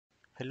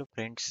Hello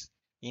friends,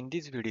 in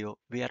this video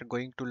we are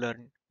going to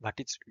learn what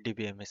is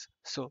DBMS.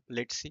 So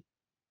let's see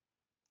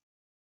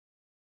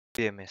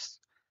DBMS.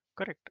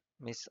 Correct,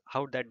 means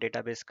how that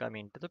database come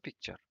into the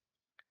picture.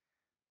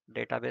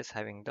 Database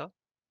having the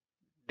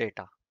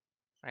data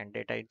and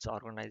data is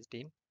organized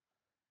in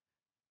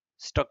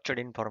structured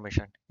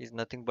information is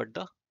nothing but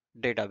the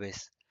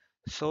database.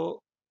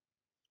 So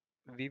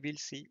we will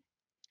see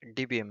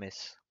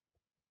DBMS,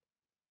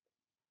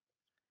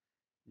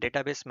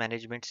 database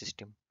management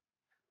system.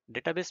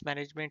 Database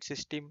management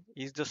system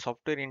is the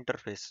software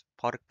interface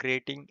for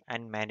creating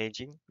and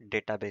managing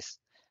database.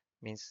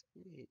 Means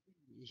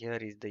here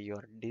is the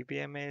your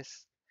DBMS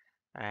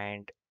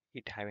and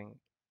it having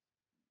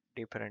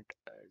different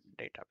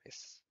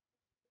database,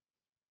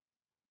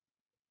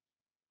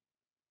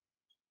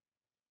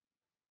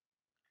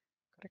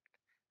 correct,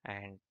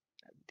 and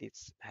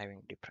this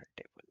having different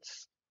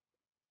tables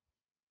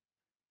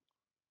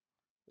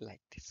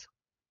like this.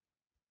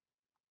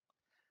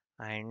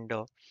 And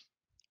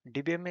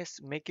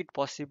DBMS make it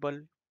possible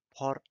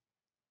for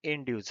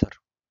end user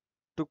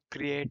to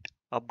create,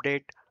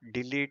 update,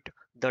 delete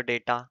the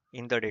data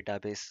in the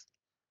database,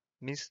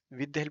 means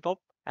with the help of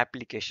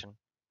application.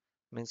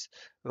 Means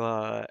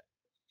uh,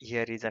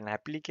 here is an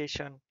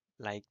application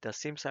like the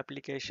sims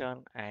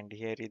application and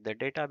here is the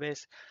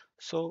database.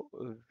 So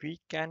we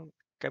can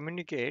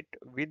communicate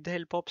with the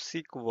help of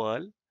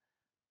SQL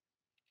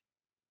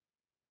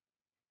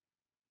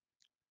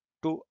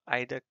to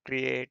either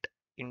create,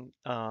 in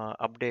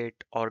update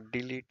or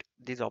delete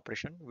this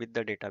operation with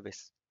the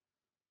database.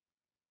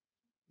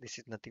 This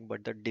is nothing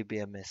but the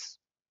DBMS.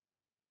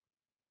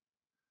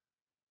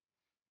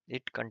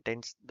 It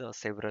contains the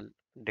several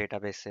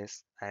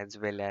databases as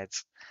well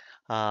as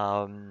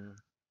um,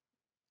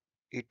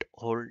 it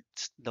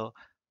holds the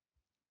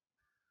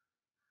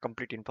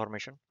complete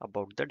information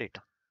about the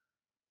data.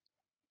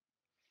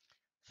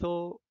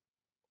 So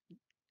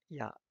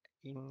yeah,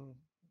 in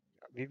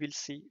we will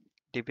see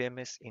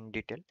DBMS in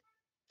detail.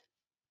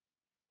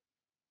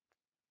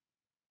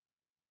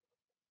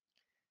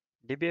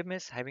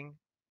 DBMS having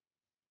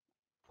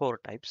four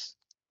types.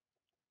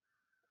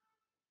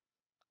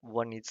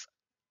 One is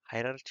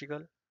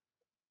hierarchical,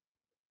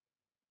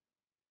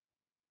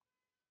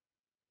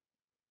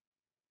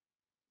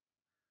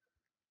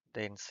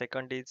 then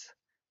second is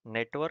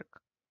network.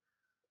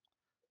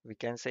 We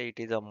can say it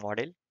is a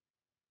model,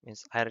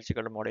 means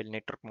hierarchical model,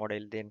 network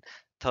model. Then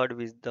third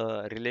is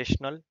the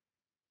relational,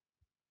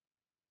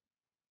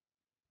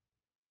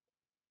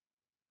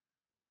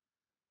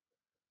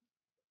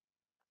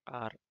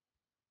 or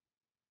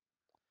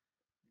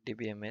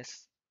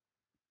DBMS,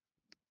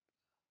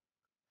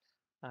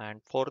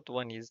 and fourth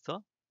one is the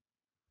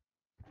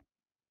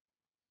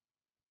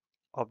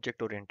object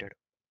oriented.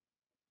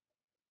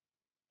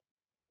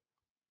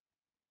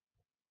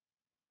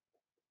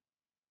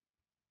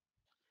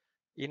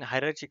 In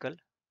hierarchical,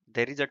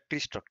 there is a tree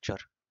structure,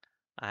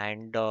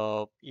 and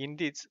in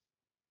this,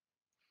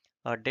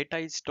 data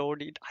is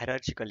stored it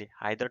hierarchically,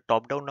 either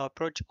top-down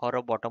approach or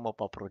a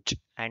bottom-up approach,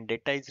 and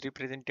data is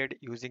represented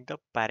using the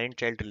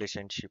parent-child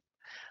relationship.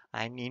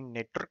 And in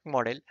network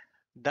model,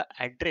 the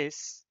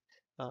address,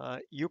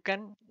 you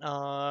can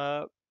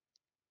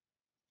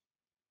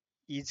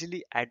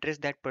easily address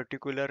that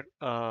particular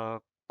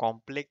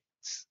complex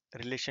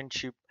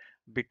relationship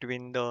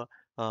between the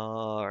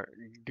uh,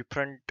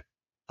 different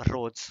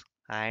rows,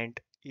 and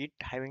it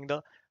having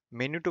the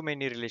many to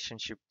many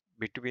relationship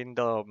between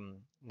the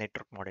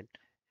network model,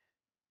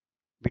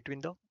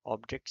 between the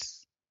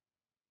objects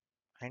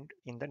and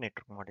in the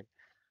network model.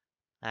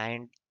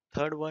 And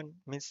third one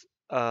means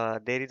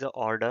there is a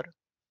order,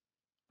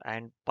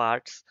 and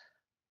parts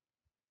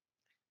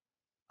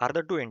are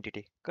the two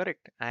entity,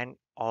 correct, and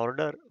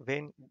order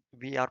when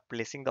we are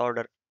placing the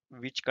order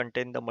which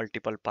contain the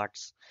multiple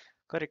parts,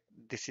 correct.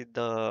 This is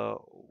the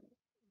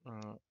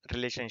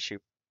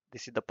relationship.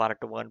 This is the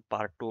part 1,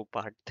 part 2,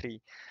 part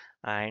 3.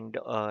 And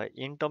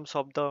in terms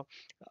of the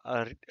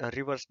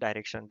reverse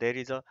direction, there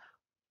is a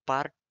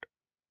part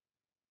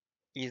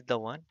is the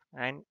one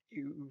and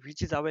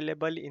which is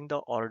available in the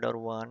order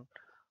 1,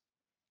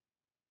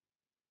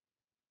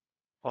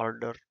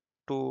 order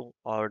 2,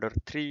 order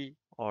 3,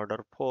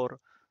 order 4,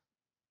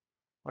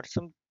 or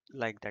some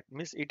like that.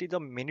 Means it is a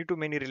many to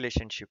many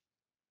relationship.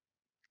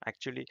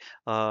 Actually,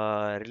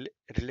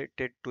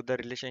 related to the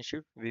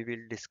relationship we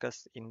will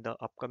discuss in the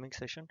upcoming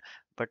session,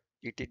 but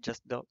it is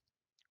just the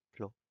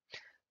flow.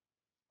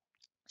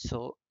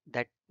 So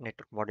that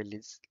network model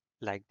is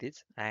like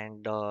this,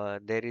 and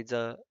there is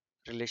a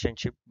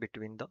relationship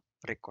between the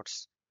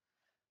records.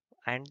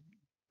 And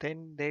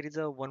then there is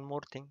a one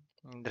more thing,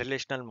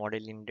 relational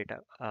model in data,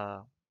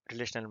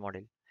 relational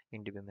model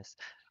in DBMS.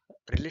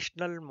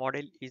 Relational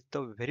model is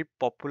the very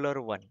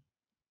popular one,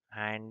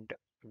 and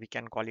we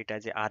can call it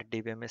as a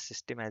RDBMS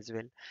system as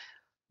well.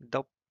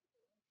 The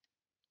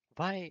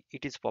why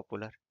it is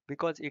popular?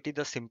 Because it is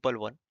the simple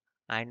one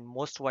and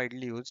most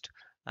widely used.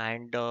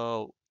 And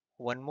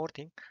one more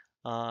thing,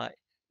 uh,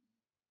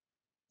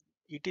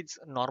 it is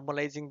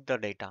normalizing the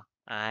data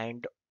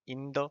and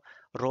in the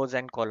rows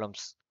and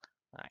columns.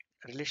 Right.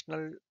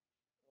 relational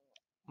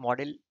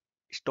model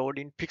stored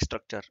in fixed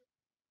structure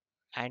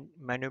and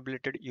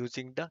manipulated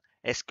using the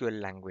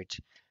SQL language.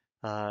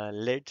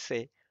 Let's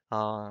say,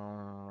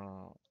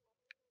 uh,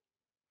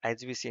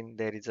 as we seen,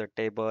 there is a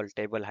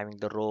table having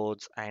the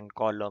rows and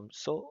columns.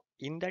 So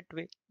in that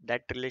way,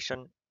 that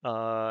relation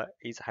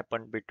is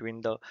happened between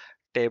the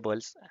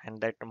tables,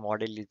 and that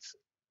model is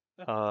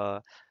uh,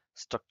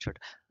 structured.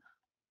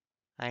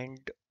 And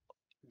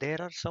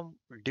there are some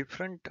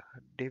different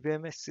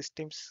DBMS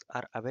systems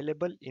are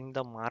available in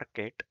the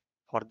market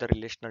for the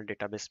relational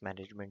database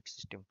management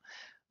system.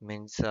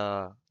 Means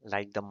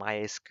like the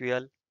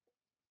MySQL,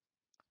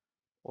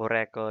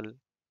 Oracle,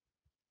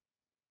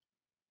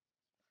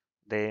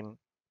 then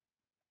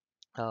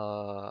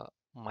uh,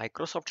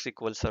 Microsoft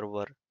SQL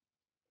Server,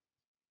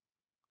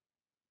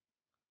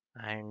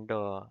 and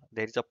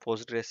there is a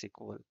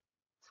PostgreSQL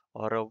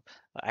or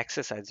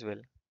Access as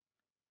well.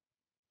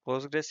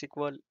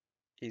 PostgreSQL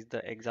is the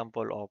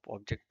example of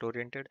object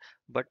oriented,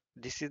 but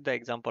this is the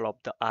example of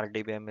the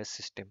RDBMS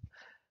system.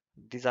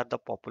 These are the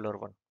popular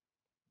one.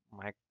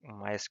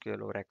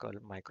 MySQL, Oracle,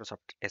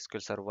 Microsoft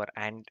SQL Server,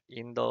 and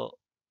in the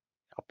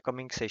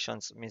upcoming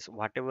sessions, means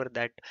whatever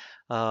that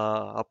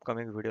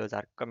upcoming videos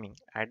are coming,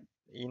 and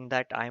in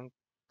that I'm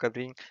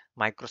covering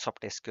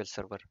Microsoft SQL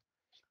Server.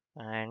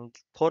 And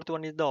fourth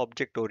one is the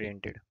object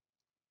oriented.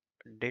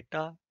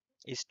 Data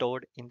is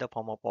stored in the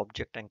form of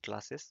object and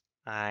classes,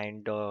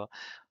 and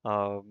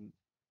um,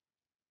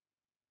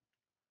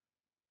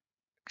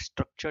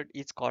 structured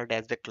is called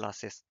as the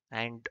classes,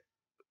 and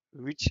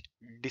which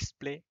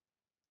display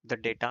the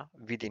data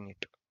within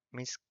it.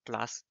 Means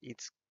class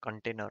is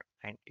container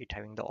and it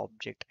having the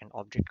object, and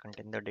object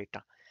contain the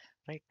data,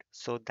 right?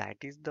 So that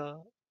is the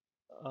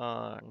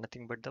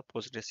nothing but the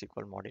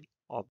PostgreSQL model.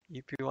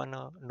 If you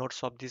wanna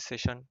notes of this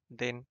session,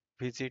 then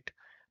visit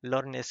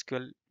learn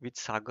SQL with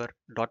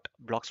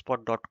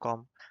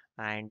sagar.blogspot.com,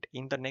 and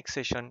in the next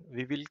session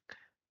we will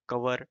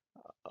cover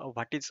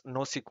what is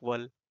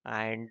NoSQL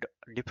and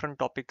different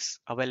topics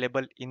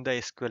available in the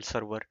SQL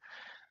Server.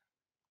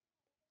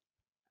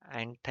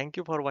 And thank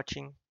you for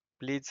watching.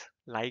 Please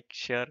like,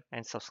 share,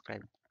 and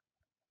subscribe.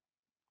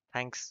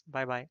 Thanks.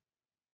 Bye bye.